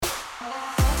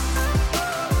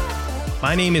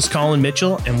My name is Colin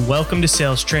Mitchell, and welcome to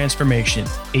Sales Transformation,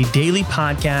 a daily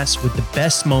podcast with the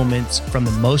best moments from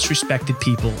the most respected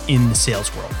people in the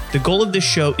sales world. The goal of this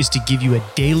show is to give you a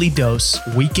daily dose,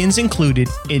 weekends included,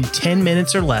 in 10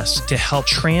 minutes or less to help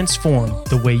transform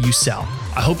the way you sell.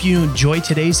 I hope you enjoy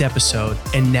today's episode,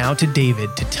 and now to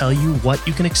David to tell you what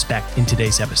you can expect in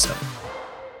today's episode.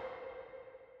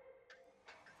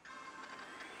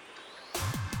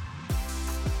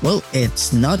 Well,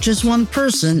 it's not just one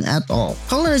person at all.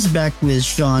 Colin is back with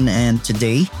Sean, and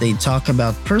today they talk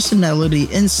about personality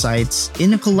insights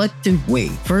in a collective way.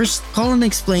 First, Colin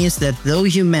explains that though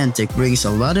Humantic brings a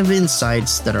lot of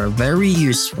insights that are very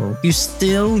useful, you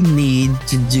still need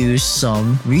to do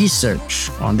some research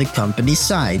on the company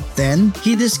side. Then,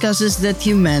 he discusses that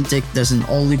Humantic doesn't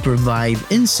only provide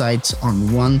insights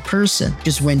on one person,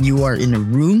 because when you are in a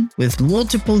room with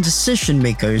multiple decision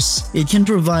makers, it can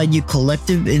provide you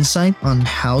collective insight on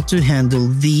how to handle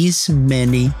these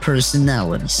many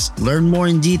personalities. Learn more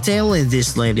in detail in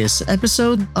this latest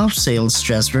episode of Sales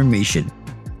Transformation.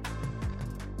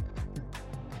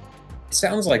 It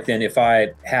sounds like then if I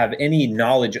have any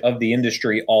knowledge of the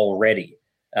industry already,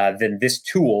 then this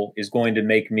tool is going to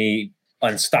make me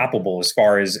unstoppable as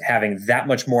far as having that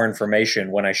much more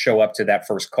information when I show up to that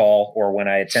first call or when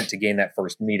I attempt to gain that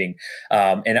first meeting.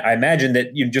 And I imagine that,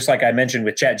 just like I mentioned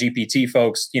with ChatGPT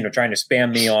folks, trying to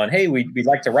spam me on, hey, we'd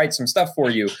like to write some stuff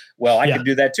for you. Well, I could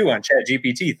do that too on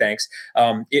ChatGPT, thanks.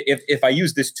 If I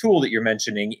use this tool that you're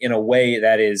mentioning in a way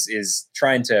that is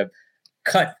trying to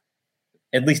cut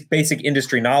at least basic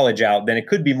industry knowledge out, then it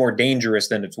could be more dangerous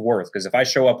than it's worth. Because if I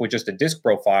show up with just a disc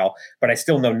profile, but I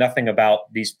still know nothing about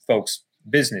these folks'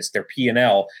 business, their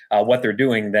P&L, what they're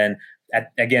doing, then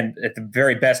at the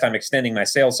very best, I'm extending my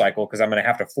sales cycle because I'm going to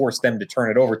have to force them to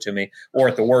turn it over to me. Or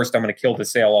at the worst, I'm going to kill the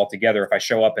sale altogether if I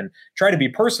show up and try to be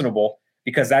personable,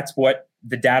 because that's what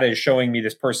the data is showing me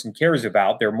this person cares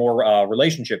about. They're more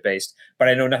relationship based, but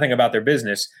I know nothing about their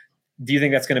business. Do you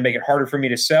think that's going to make it harder for me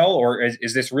to sell, or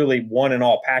is this really one and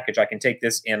all package? I can take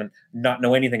this and not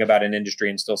know anything about an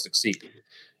industry and still succeed.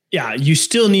 Yeah, you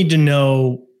still need to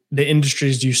know the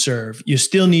industries you serve. You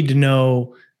still need to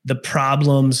know the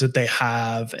problems that they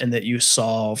have and that you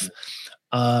solve.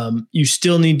 You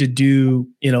still need to do,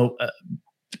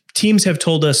 teams have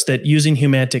told us that using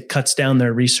Humantic cuts down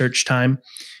their research time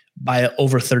by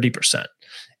over 30%.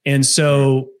 And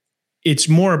so it's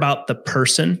more about the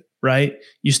person, right?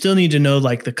 You still need to know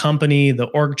like the company, the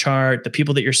org chart, the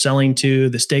people that you're selling to,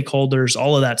 the stakeholders,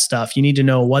 all of that stuff. You need to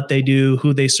know what they do,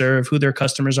 who they serve, who their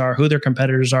customers are, who their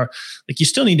competitors are. Like, you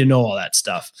still need to know all that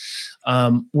stuff.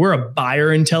 We're a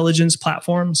buyer intelligence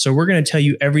platform, so we're going to tell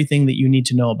you everything that you need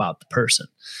to know about the person.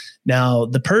 Now,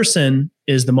 the person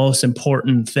is the most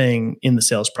important thing in the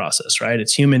sales process, right?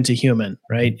 It's human to human,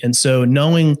 right? And so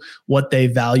knowing what they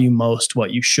value most,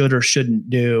 what you should or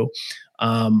shouldn't do,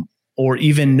 or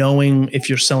even knowing if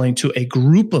you're selling to a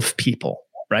group of people,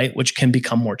 right? Which can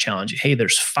become more challenging. Hey,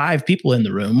 there's 5 people in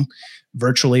the room,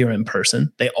 virtually or in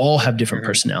person. They all have different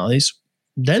personalities.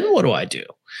 Then what do I do?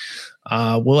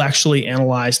 We'll actually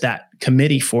analyze that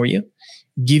committee for you,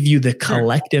 give you the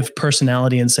collective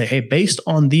personality and say, hey, based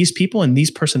on these people and these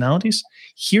personalities,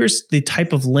 here's the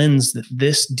type of lens that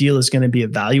this deal is going to be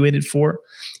evaluated for.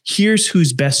 Here's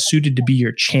who's best suited to be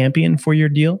your champion for your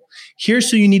deal. Here's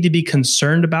who you need to be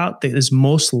concerned about that is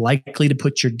most likely to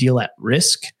put your deal at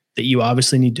risk that you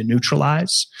obviously need to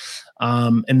neutralize,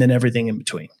 and then everything in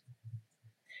between.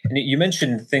 And you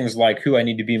mentioned things like who I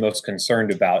need to be most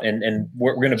concerned about. And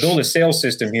we're going to build a sales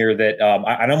system here that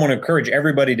I don't want to encourage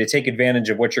everybody to take advantage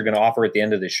of what you're going to offer at the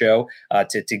end of the show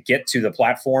to get to the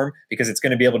platform, because it's going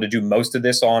to be able to do most of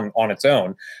this on its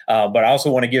own. But I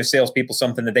also want to give salespeople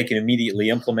something that they can immediately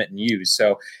implement and use.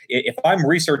 So if I'm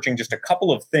researching just a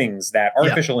couple of things that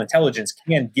artificial intelligence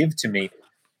can give to me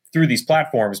through these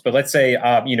platforms, but let's say,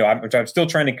 I'm still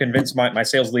trying to convince my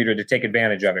sales leader to take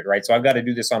advantage of it, right? So I've got to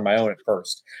do this on my own at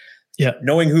first. Yeah,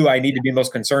 knowing who I need to be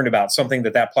most concerned about, something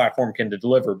that platform can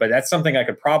deliver, but that's something I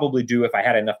could probably do if I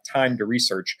had enough time to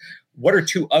research. What are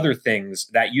 2 other things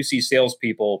that you see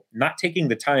salespeople not taking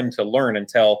the time to learn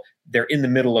until they're in the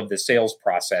middle of the sales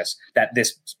process that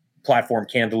this platform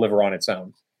can deliver on its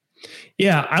own?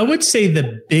 Yeah, I would say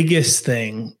the biggest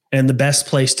thing and the best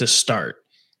place to start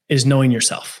is knowing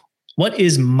yourself. What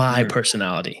is my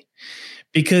personality?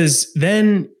 Because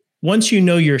then once you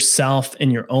know yourself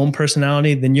and your own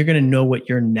personality, then you're going to know what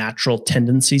your natural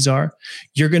tendencies are.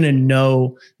 You're going to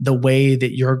know the way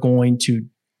that you're going to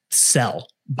sell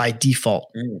by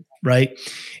default, right?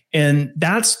 And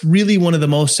that's really one of the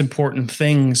most important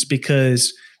things,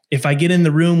 because if I get in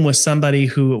the room with somebody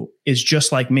who is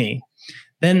just like me,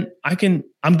 then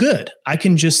I'm good. I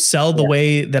can just sell the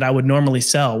way that I would normally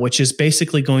sell, which is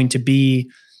basically going to be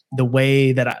the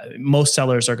way that most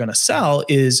sellers are going to sell,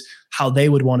 is how they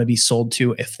would want to be sold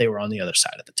to if they were on the other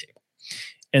side of the table.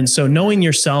 And so knowing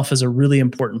yourself is a really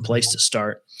important place to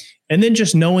start. And then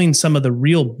just knowing some of the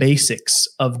real basics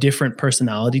of different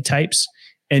personality types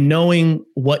and knowing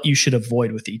what you should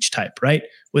avoid with each type, right?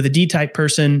 With a D-type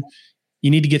person,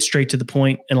 you need to get straight to the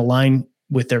point and align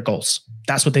with their goals.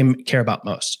 That's what they care about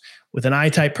most. With an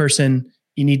I-type person,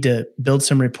 you need to build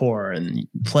some rapport and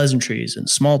pleasantries and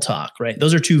small talk, right?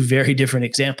 Those are two very different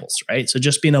examples, right? So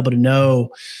just being able to know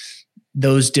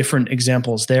those different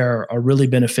examples there are really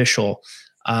beneficial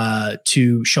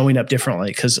to showing up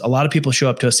differently, because a lot of people show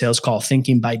up to a sales call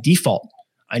thinking by default,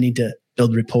 I need to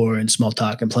build rapport and small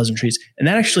talk and pleasantries. And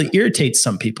that actually irritates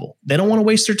some people. They don't want to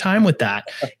waste their time with that.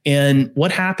 And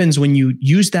what happens when you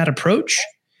use that approach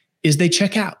is they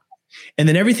check out. And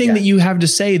then everything that you have to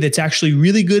say that's actually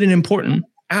really good and important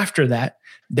after that,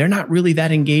 they're not really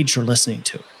that engaged or listening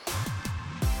to.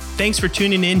 Thanks for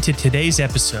tuning in to today's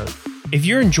episode. If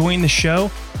you're enjoying the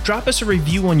show, drop us a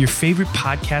review on your favorite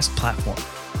podcast platform.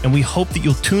 And we hope that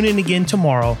you'll tune in again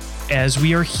tomorrow, as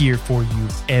we are here for you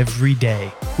every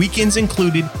day, weekends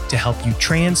included, to help you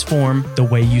transform the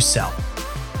way you sell.